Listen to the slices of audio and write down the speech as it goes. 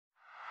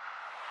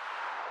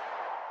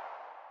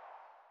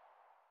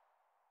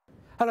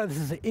Hello, this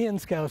is Ian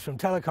Scales from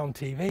Telecom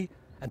TV,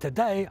 and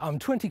today I'm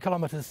 20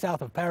 kilometres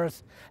south of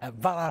Paris at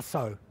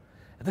Valaiso.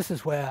 This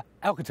is where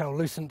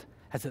Alcatel-Lucent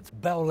has its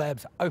Bell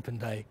Labs Open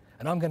Day,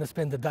 and I'm going to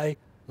spend the day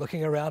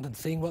looking around and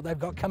seeing what they've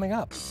got coming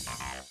up.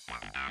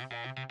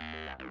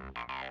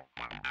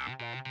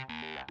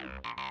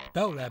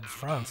 Bell Labs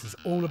France is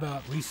all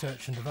about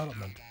research and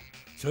development,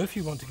 so if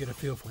you want to get a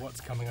feel for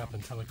what's coming up in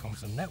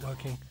telecoms and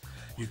networking,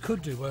 you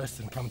could do worse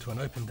than come to an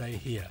open day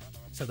here,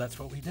 so that's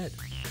what we did.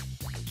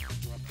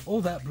 All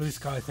that blue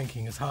sky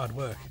thinking is hard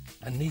work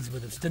and needs a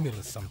bit of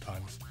stimulus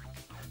sometimes,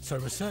 so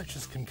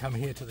researchers can come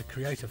here to the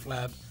Creative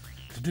Lab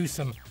to do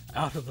some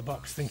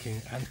out-of-the-box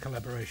thinking and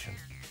collaboration.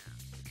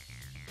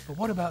 But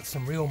what about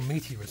some real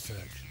meaty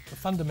research, the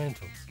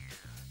fundamentals?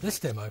 This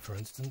demo, for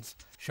instance,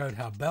 showed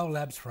how Bell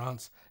Labs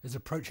France is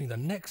approaching the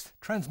next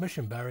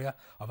transmission barrier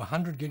of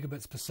 100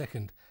 gigabits per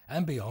second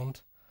and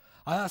beyond.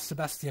 I asked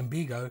Sébastien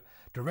Bigot,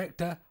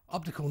 Director,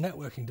 Optical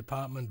Networking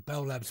Department,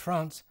 Bell Labs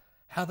France,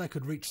 how they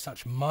could reach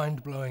such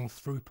mind-blowing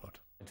throughput.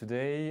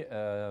 Today,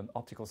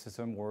 optical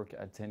systems work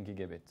at 10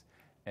 gigabit.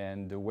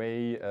 And the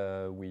way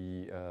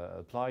we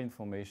apply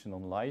information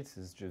on light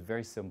is just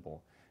very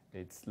simple.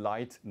 It's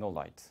light, no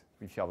light.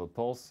 If you have a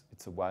pulse,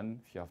 it's a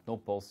 1. If you have no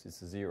pulse,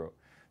 it's a 0.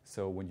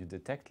 So when you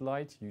detect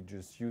light, you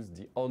just use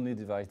the only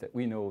device that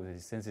we know that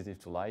is sensitive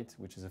to light,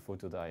 which is a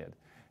photodiode.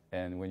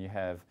 And when you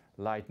have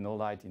light, no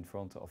light in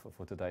front of a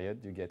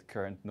photodiode, you get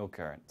current, no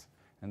current.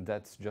 And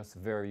that's just a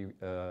very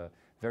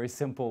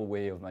simple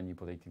way of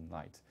manipulating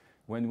light.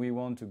 When we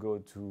want to go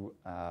to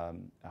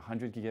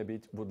 100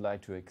 gigabit, would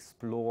like to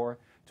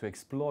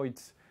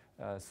exploit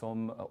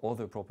some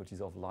other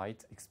properties of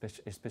light,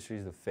 especially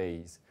the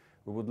phase.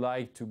 We would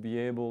like to be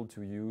able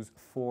to use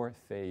 4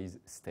 phase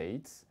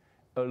states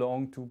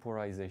along 2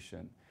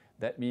 polarization.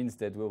 That means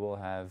that we will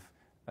have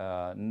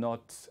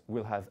 50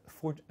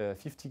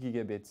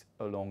 gigabits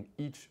along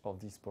each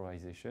of these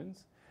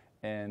polarizations,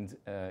 and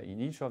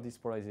in each of these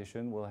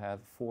polarizations we'll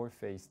have 4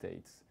 phase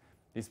states.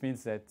 This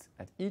means that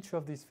at each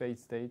of these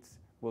phase states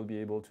we'll be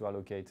able to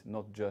allocate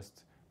not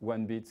just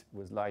 1 bit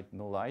with light,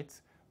 no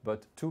light,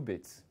 but 2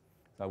 bits.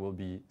 That will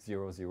be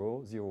 0,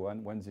 0, 0,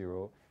 1, 1,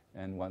 0,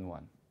 and 1,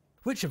 1.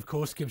 Which of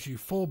course gives you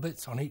 4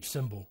 bits on each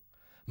symbol.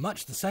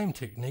 Much the same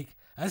technique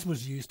as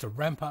was used to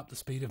ramp up the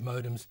speed of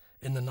modems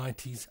in the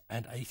 90s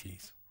and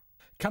 80s.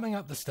 Coming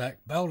up the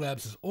stack, Bell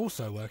Labs is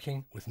also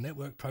working with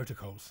network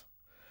protocols.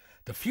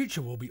 The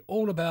future will be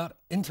all about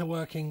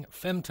interworking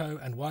femto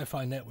and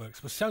Wi-Fi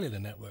networks with cellular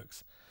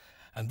networks.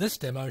 And this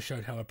demo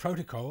showed how a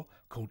protocol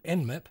called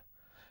NMIP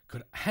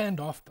could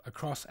hand off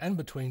across and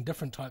between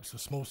different types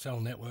of small cell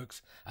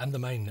networks and the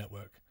main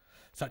network,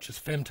 such as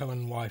femto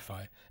and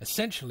Wi-Fi,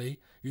 essentially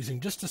using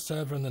just a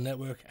server in the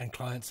network and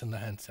clients in the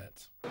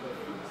handsets.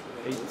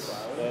 It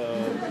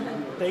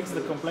takes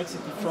the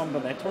complexity from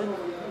the network,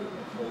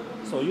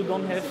 so you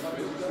don't have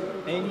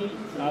any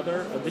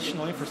other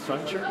additional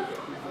infrastructure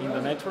in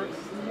the network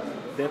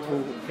that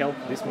will help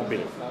this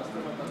mobility.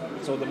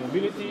 So the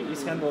mobility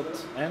is handled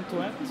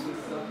end-to-end,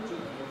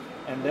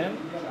 and then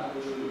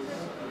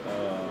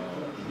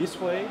this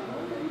way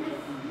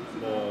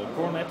the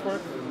core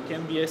network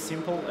can be as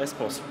simple as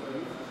possible.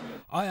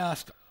 I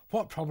asked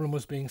what problem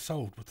was being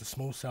solved with the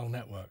small cell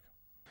network.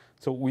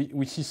 So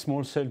we see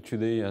small cell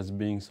today as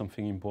being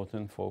something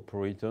important for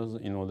operators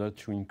in order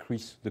to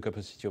increase the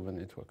capacity of the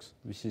networks.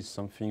 This is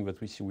something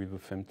that we see with the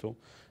femto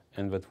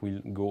and that will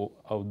go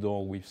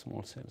outdoor with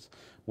small cells.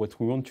 What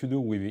we want to do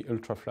with the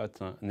ultra-flat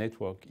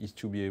network is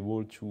to be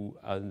able to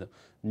add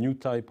new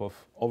type of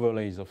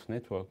overlays of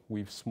network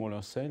with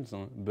smaller cells,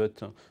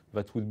 but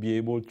that would be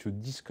able to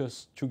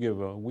discuss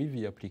together with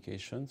the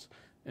applications,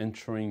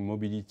 ensuring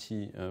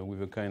mobility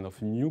with a kind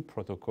of new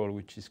protocol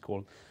which is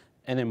called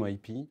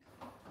NMIP.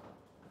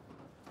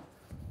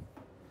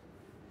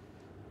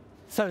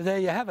 So there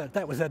you have it.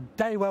 That was a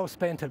day well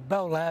spent at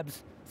Bell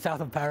Labs,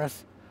 south of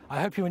Paris.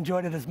 I hope you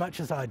enjoyed it as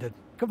much as I did.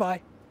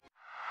 Goodbye.